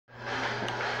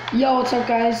Yo, what's up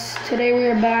guys? Today we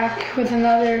are back with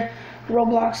another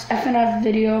Roblox FNF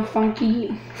video,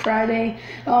 Funky Friday.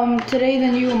 Today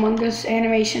the new Among Us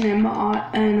animation and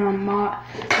mod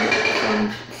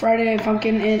from Friday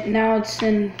Funkin', and now it's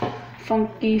in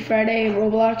Funky Friday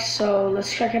Roblox, so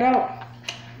let's check it out.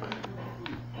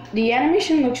 The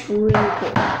animation looks really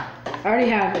cool. I already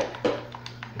have it,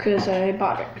 because I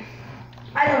bought it.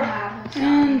 I don't have it.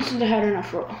 And the header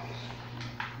enough roll.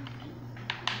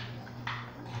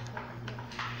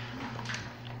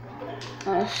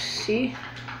 See,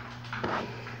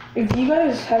 if you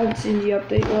guys haven't seen the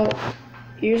update, well,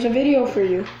 here's a video for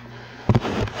you.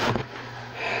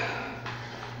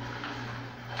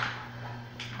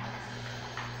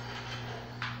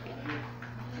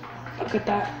 Look at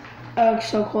that. That looks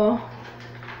so cool.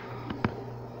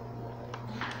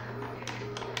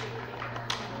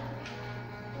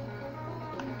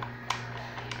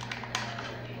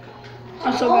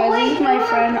 Also, guys, this is my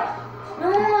friend. No,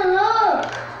 look.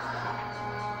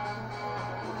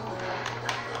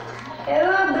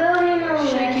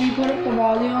 Shay, can you put up the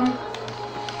volume?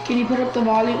 Can you put up the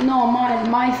volume? No,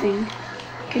 my thing.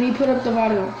 Can you put up the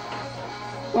volume?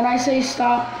 When I say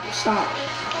stop, stop.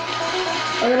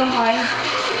 A little high.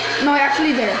 No,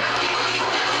 actually there.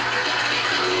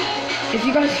 If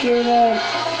you guys hear that,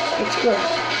 it's good.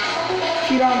 If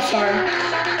you don't, I'm sorry.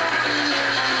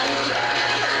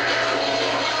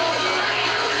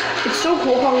 It's so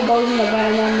cool how it goes in the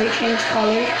van and then they change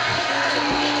color.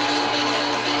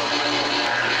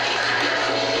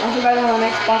 Also, guys, I'm on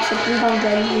Xbox, so please don't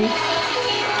judge me.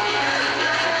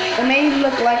 It may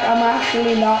look like I'm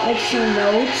actually not mixing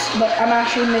notes, but I'm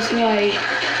actually missing like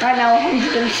right now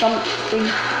 100 and something,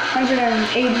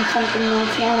 180 something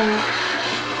notes. Yeah.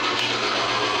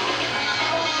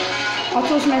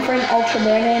 Also, it's my friend Ultra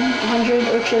Brennan,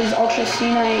 100, which is Ultra C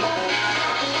Night,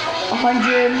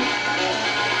 100.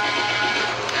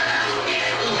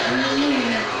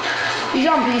 He's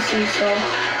on PC, so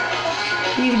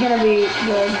he's gonna be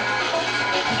good.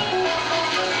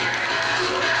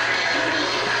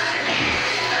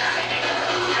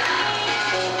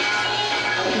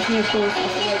 I just need to pull this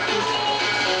off the right piece.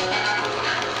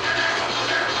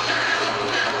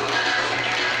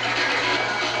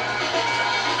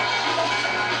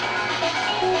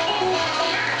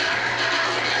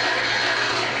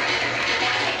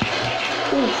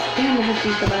 Oof, damn, I have to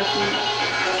use the bathroom.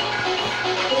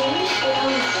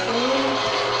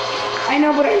 I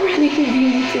know, but I really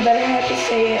confused you that I had to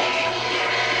say it.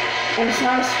 And it's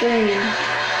not a stream.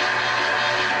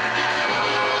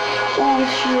 Oh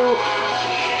shoot.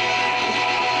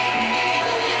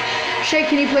 Shay,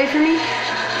 can you play for me?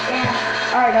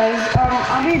 Yeah. Alright guys,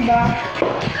 I'll be back.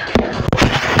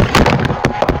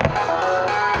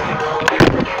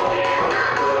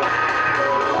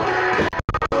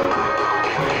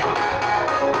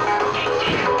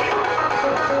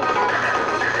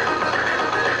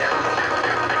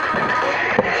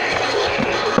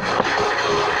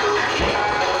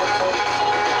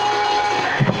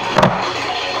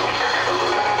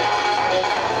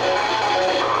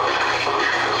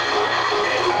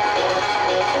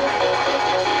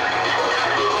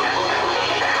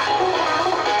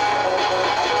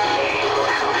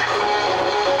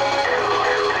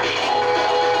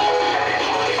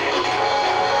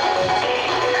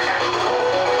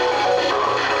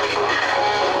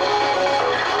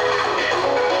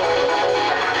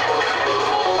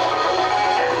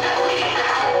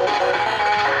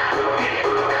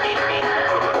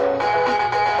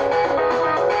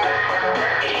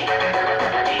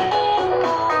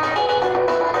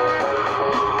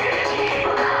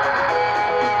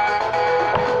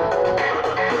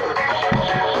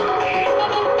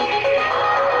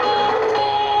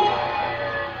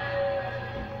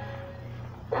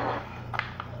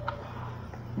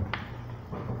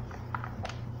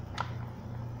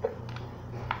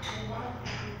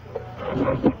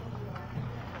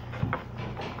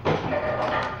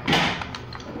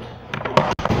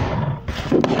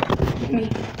 Me.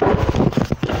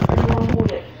 Everyone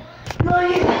hold it. No,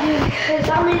 because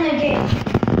I'm in the game.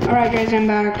 Alright guys, I'm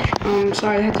back.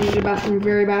 Sorry I had to use the bathroom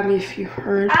very badly if you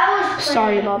heard. I was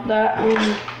sorry about that.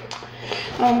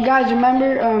 Guys,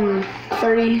 remember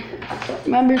 30.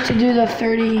 Remember to do the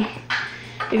 30.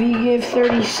 If you give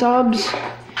 30 subs,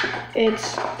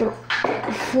 it's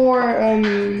 4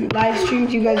 live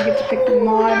streams. You guys get to pick the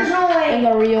mod and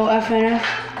the real FNF.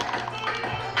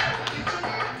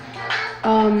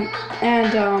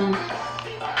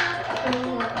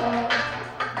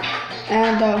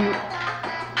 And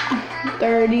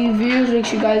 30 views,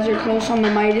 which you guys are close on the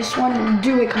Midas one.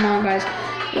 Do it, come on guys.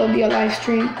 It'll be a live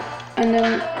stream. And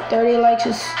then 30 likes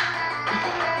is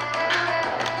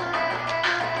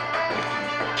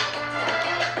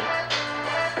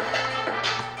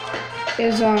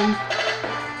is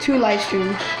 2 live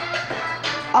streams.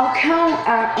 I'll count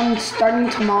at starting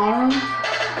tomorrow.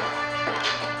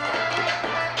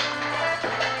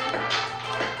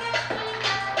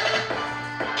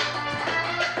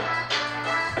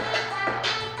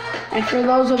 And for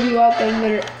those of you out there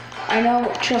that are, I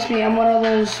know, trust me, I'm one of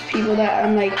those people that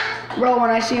I'm like, bro, when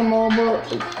I see a mobile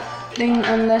thing,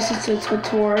 unless it's a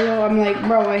tutorial, I'm like,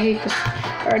 bro, I hate this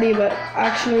already. But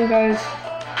actually, guys,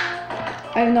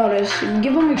 I've noticed,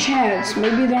 give them a chance.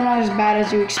 Maybe they're not as bad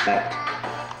as you expect.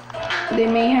 They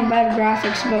may have bad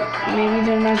graphics, but maybe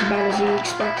they're not as bad as you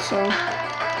expect. So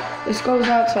this goes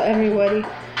out to everybody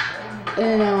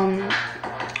in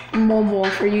mobile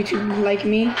for YouTube like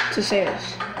me to say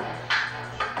this.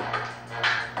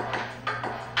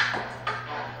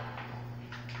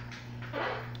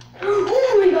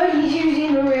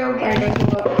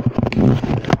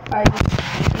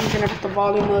 I'm gonna put the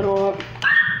volume a little up.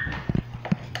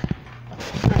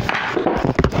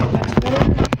 That's better.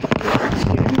 Let's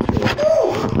get into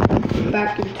it.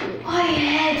 Back into it. I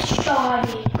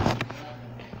headshotted.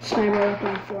 Sniper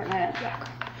playing Fortnite back.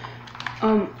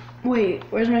 Wait,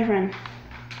 where's my friend?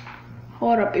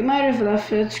 Hold up, he might have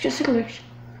left. It's just a glitch.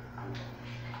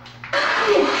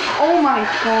 Oh my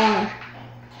god.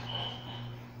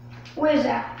 Where is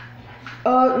that?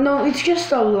 No, it's just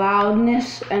the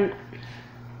loudness and.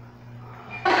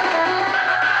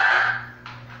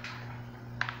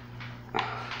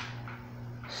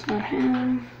 It's not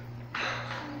him.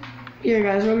 Here,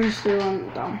 guys, we're just doing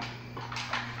dumb.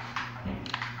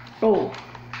 Oh.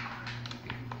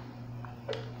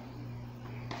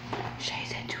 Shay,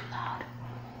 is it too loud?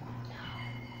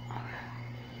 Okay.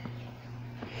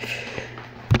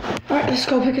 Alright, let's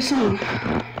go pick a song.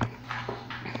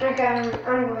 Okay, I'm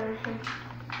going to.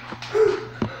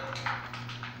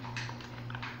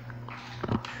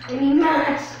 Any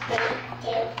max?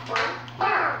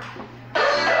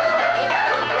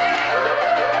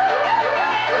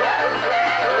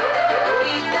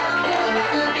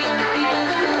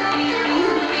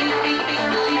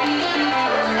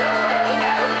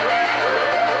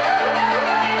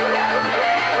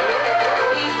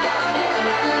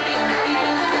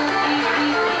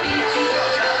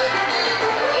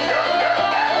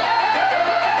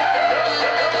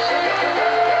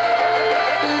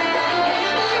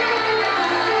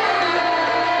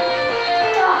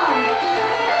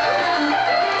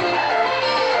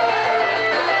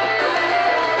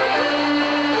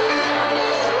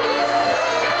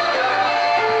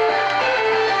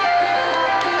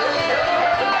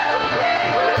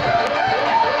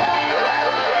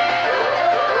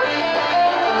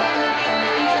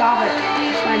 Stop it.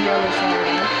 It's my brother's song.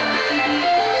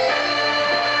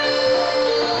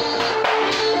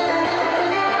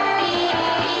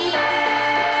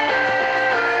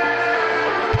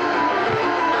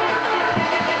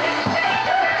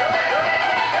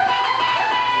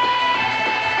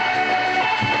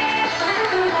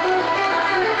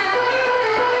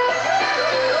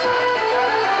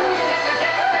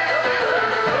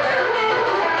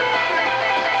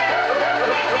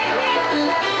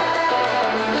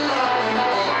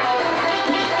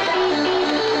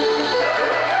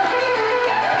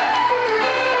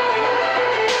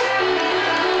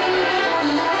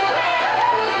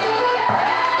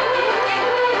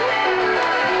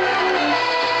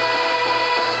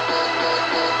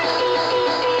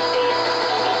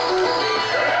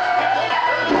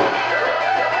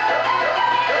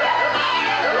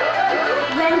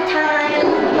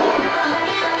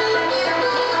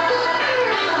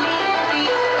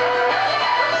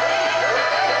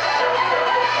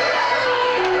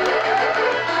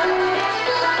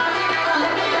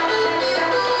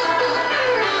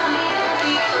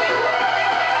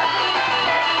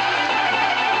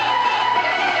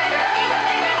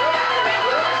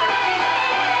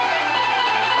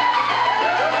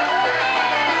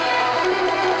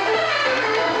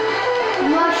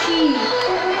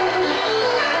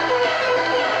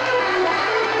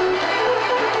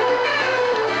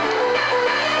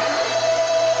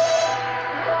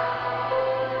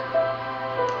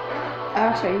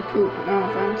 Actually, you poop. No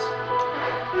offense.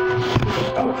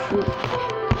 Oh shoot.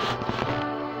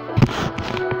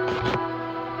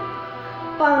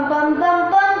 Bum bum bum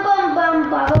bum bum bum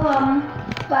ba ba bum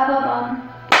ba ba bum.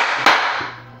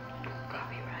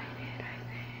 Copyrighted, I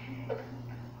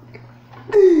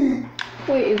think.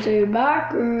 Wait, is it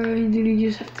back or did he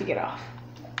just have to get off?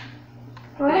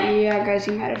 What? Yeah, guys,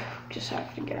 he might have just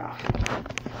have to get off.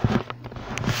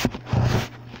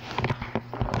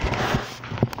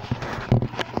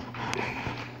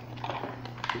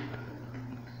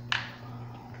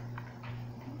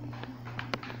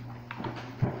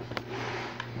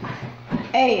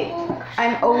 Hey,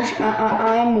 I'm ocean.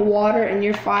 I'm water, and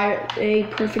you're fire. A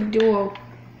perfect duo.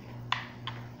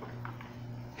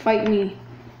 Fight me.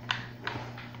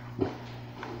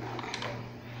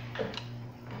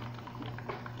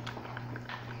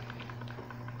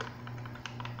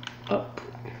 Up.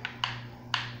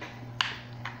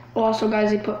 Also,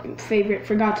 guys, they put favorite.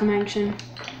 Forgot to mention.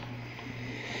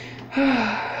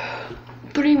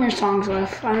 3 more songs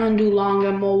left. I don't do long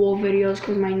mobile videos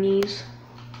because my knees.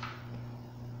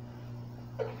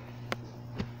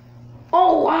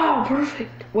 Oh wow,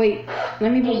 perfect. Wait,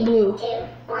 let me put blue.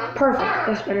 Perfect,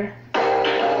 that's better.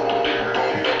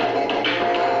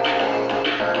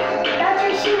 That's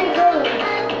where she would go.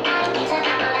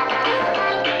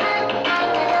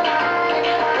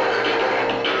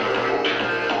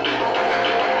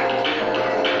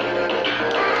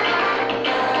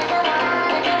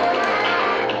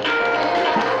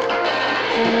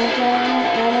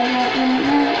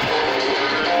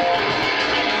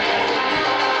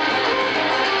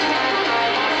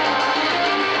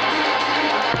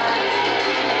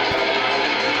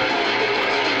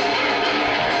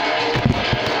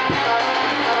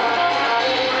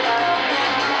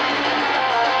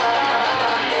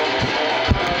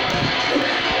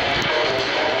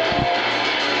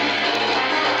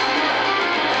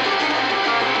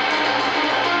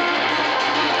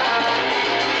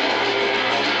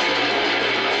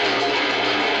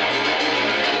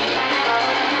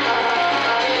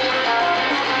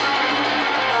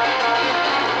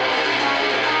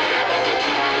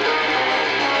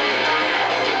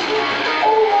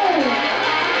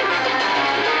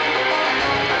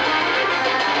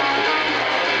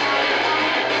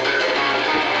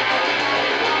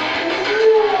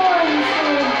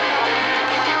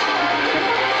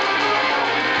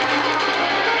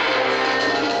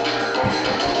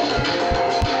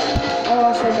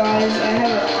 Also, guys,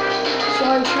 so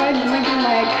I tried linking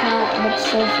my account, but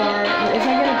so far, if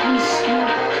I get a PC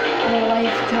in a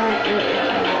lifetime,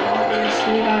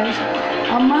 honestly, guys,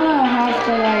 I'm gonna have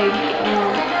to like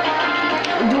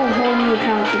do a whole new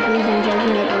account. So please don't judge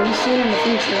me. Like, I'll see it in the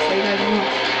future, so you guys know.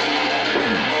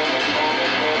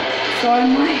 So I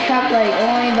might have like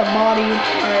only the body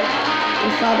part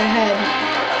without the head,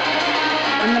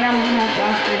 and then I'm gonna have to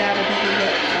after that if I can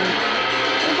get some.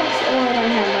 That's all I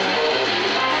don't have left.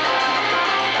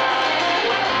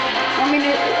 I mean,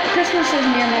 Christmas is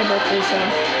near my birthday, so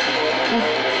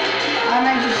I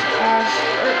might just ask.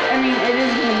 I mean, it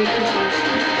is gonna be Christmas,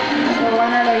 so why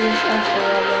not I just ask for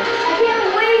Roblox? I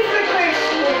can't wait for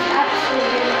Christmas,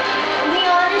 absolutely. To be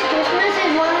honest, Christmas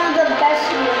is one of the best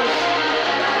years.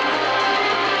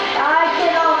 I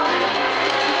cannot.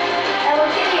 I will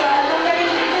tell you, I'm already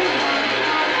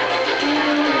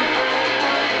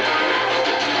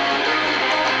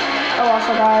Oh,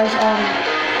 also, guys,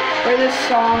 for this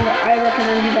song, I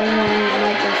recommend you guys wearing a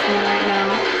microphone right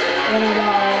now. And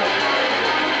about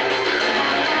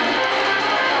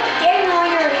Daniel,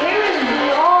 your hair is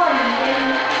blonde.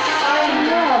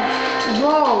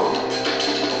 Bro,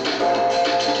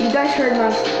 you guys heard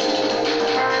nothing.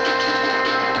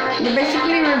 You're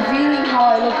basically revealing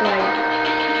how I look like.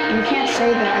 You can't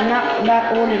say that. I'm not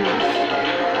that old enough.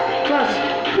 Plus,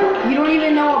 you don't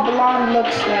even know what blonde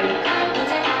looks like.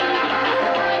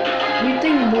 You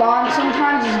think blonde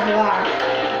sometimes is black.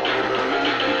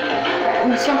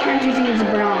 And sometimes you think it's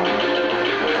brown.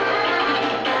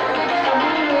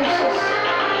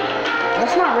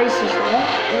 That's not racist,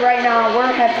 though. Right now,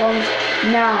 wear headphones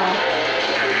now.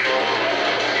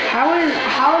 How is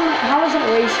that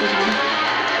racism?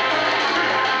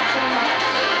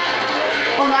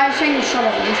 Oh no, I'm saying shut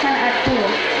up. I'm trying to act cool.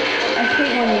 I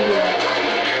hate when you do that.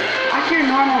 Act your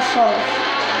normal self.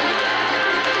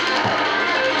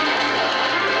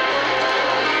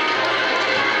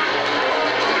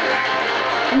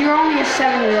 And you're only a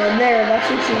 7-year-old. There, that's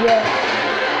what you get.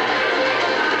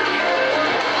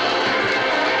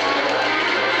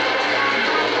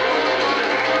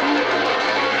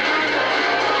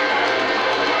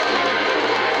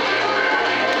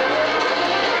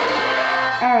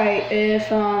 Alright,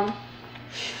 if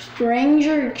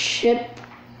Stranger Chip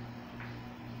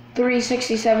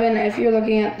 367, if you're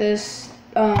looking at this,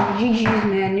 GG's,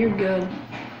 man, you're good.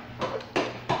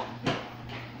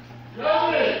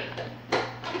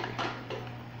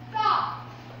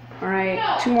 Alright,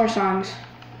 2 more songs.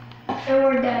 And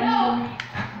we're done.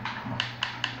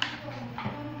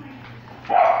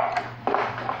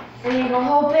 And you go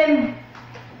hope him.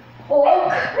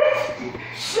 Hulk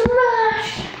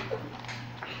smash.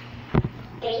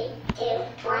 3, 2,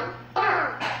 1,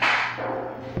 down.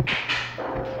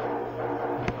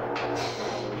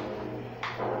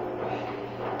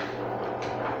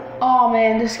 Oh man.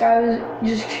 man, this guy was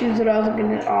just choose what I was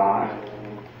looking at. Aw.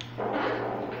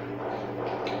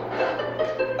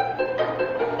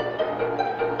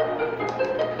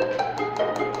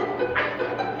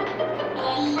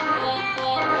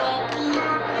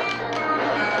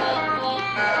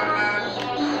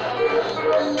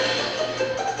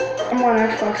 I'm on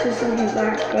Xbox, this isn't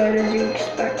that good as you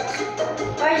expect.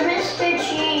 Where's Mr.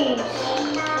 Cheese?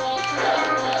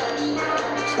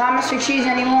 It's not Mr. Cheese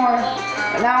anymore.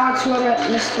 But now it's whoever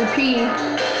Mr. P.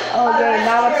 Okay,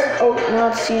 now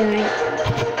it's CNA.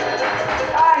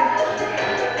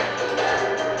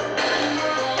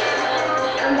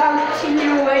 I'm about to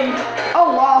you away. Oh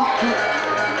wow.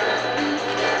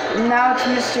 Now it's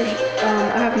Mr. I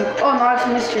have no. Oh, now it's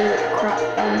Mr.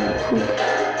 Poop.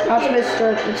 Now it's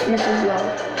Mrs. Love.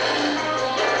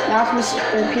 Now it's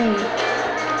Mr. P.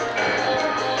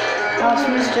 Now it's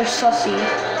Mr. Sussy.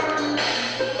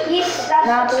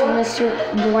 Now it's Mr.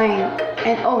 Blank.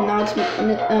 And oh, now it's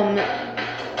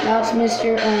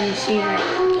Mr. C.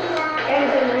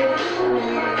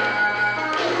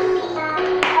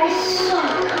 I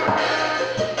suck.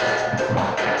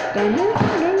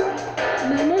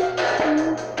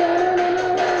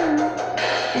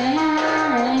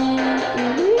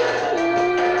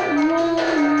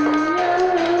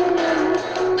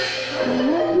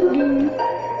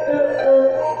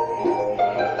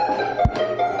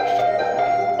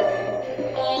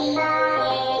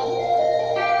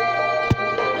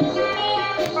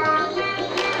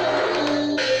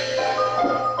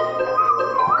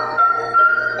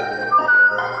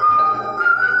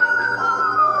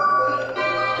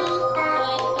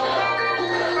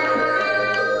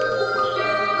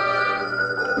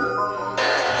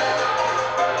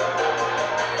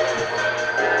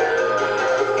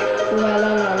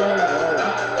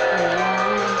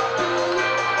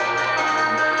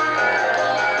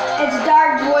 It's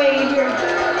Dark Voyager.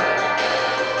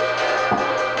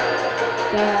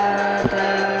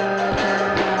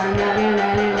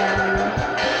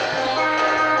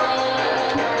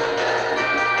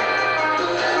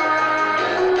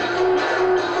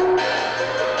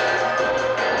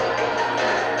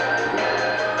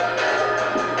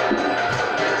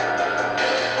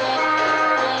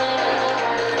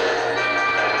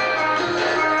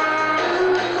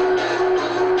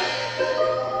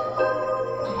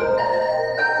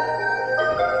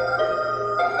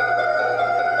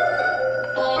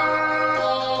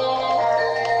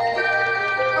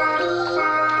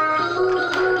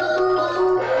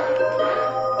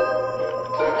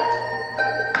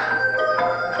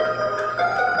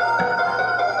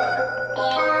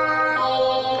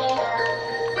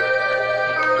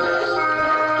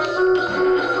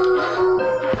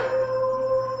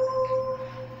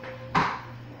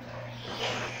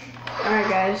 Alright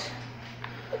guys,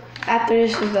 after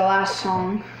this is the last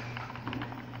song.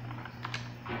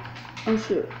 Oh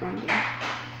shoot, I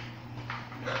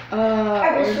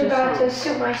just forgot to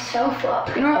suit myself up.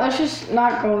 You know what, let's just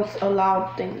not go with a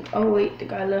loud thing. Oh wait, the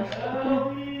guy left.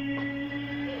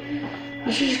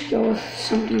 Let's just go with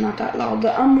something not that loud.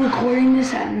 But I'm recording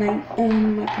this at night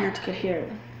and my parents could hear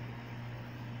it.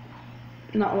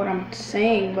 Not what I'm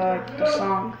saying, but the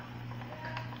song.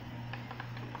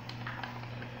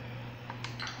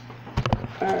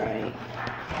 Alright.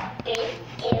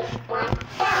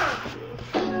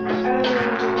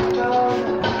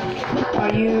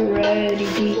 Are you ready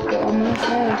to go? I'm gonna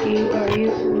thank you. Are you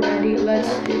ready? Let's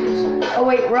do this. Oh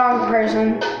wait, wrong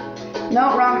person.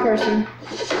 No, wrong person.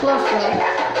 Close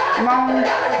though. Wrong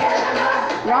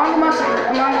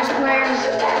Among Us players.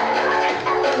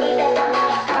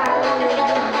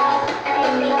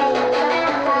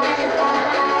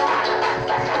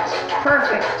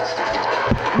 Perfect.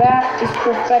 That is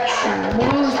perfection.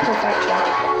 Blue's perfection.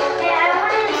 Yeah, I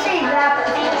wouldn't say that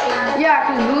perfection. Yeah,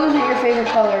 because blue isn't your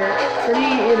favorite color. For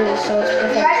me, it is, so it's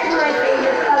perfect. Red is my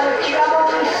favorite color. That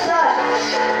always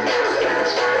sucks.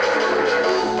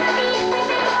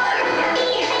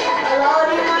 Hello,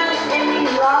 anyone in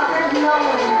these rockers? No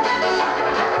one.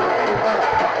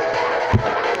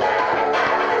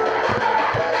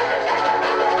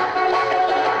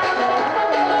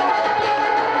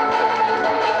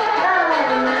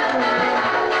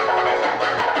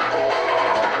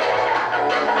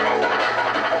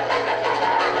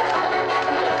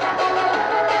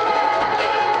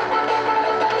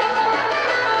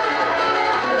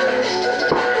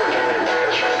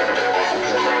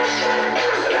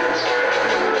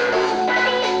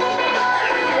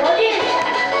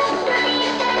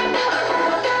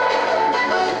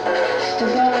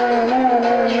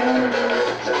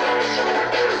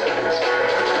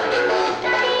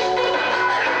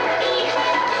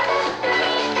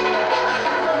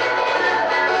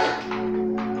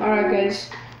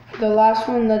 last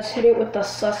one. Let's hit it with the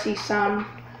sussy sound,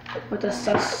 with the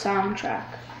sus soundtrack.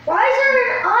 Why is there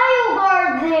an aisle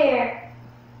guard there?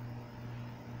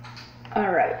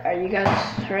 Alright, are you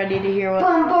guys ready to hear what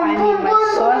Bum, bum, I mean bum, by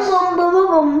bum, sus? bum, bum,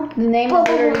 bum, bum. The name Bum, is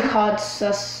bum, literally bum. called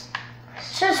sus,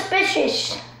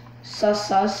 Suspicious. I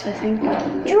think. Dream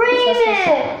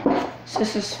it.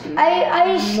 Sus.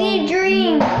 I see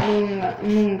Dream.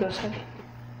 Moon goes heavy.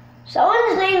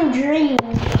 Someone's named Dream.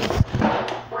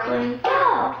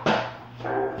 Oh.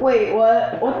 Wait,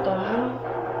 what? What the hell?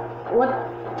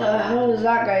 What the hell is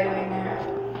that guy doing there?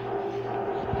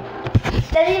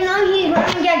 Does he know he's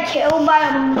gonna get killed by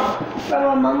from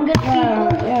Among Us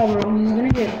people? Yeah, bro.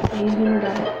 He's gonna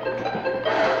die.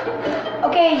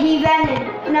 Okay, he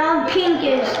vented. Now pink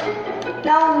is.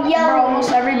 Now Bro, yellow.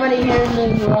 almost everybody here is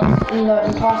the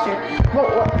imposter. But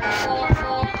what?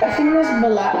 I think that's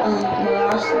molastic.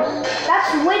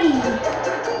 That's Witty.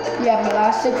 Yeah,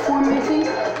 molastic form, I think.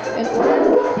 And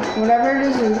whatever it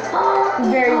is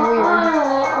very weird.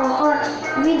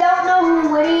 If you don't know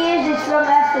who Witty is, it's from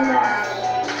FNF.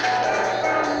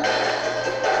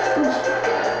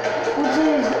 Which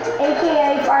is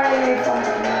AKA Friday Fun.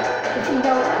 If you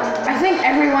don't know. I think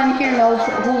everyone here knows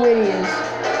who Witty is.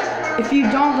 If you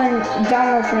don't, then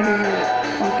download Friday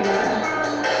Funkin'.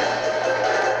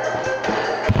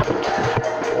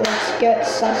 Let's get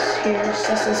sus here.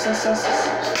 Sus.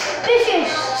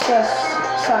 Fishes. Sus.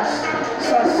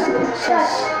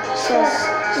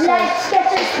 Let's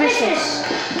get suspicious.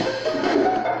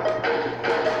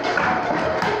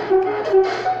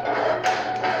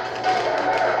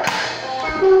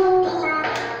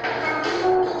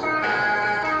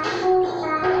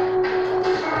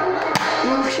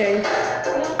 Move shade.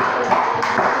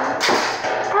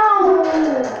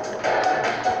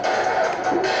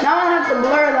 Now I have to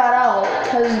blur that out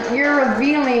because you're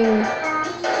revealing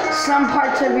some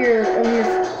parts of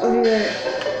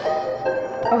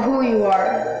who you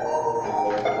are.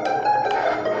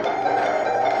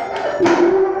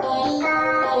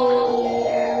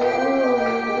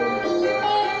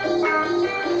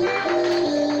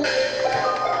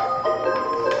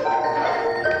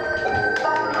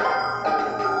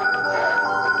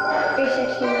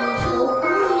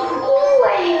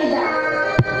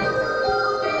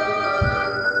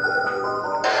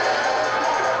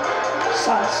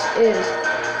 Sus is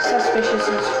suspicious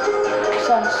is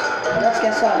sus. Let's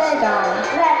get sus. Down.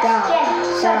 Let's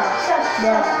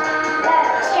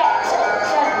get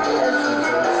sus.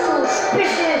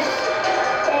 Suspicious.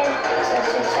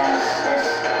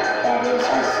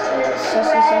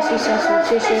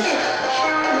 Suspicious.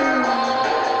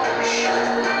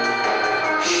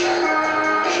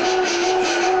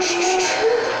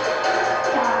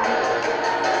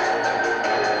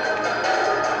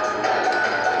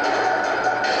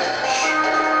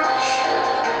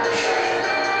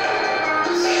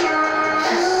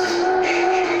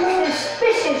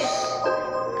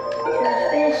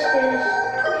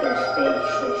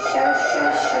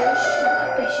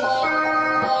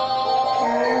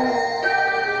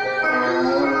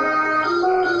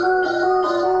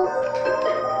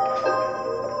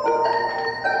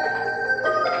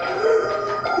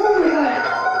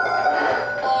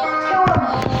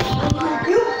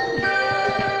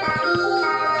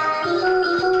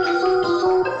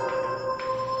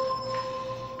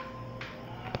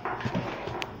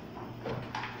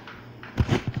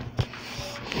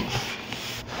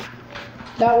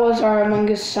 That was our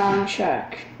Among Us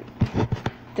soundtrack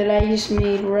that I just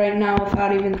made right now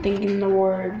without even thinking the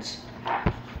words.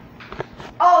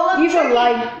 Oh, look, Leave a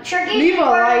like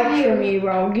for for me,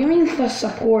 bro. Give me the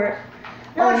support.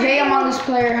 No, Oh, hey, Tricky. Among Us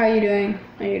player, how you doing?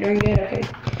 Are you doing good? Okay.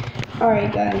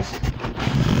 Alright, guys.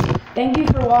 Thank you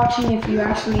for watching. If you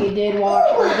actually did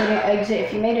watch or didn't exit,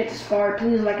 if you made it this far,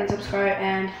 please like and subscribe.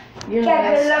 And here's the Good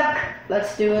best. luck.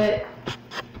 Let's do it.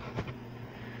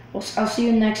 I'll see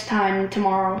you next time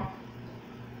tomorrow.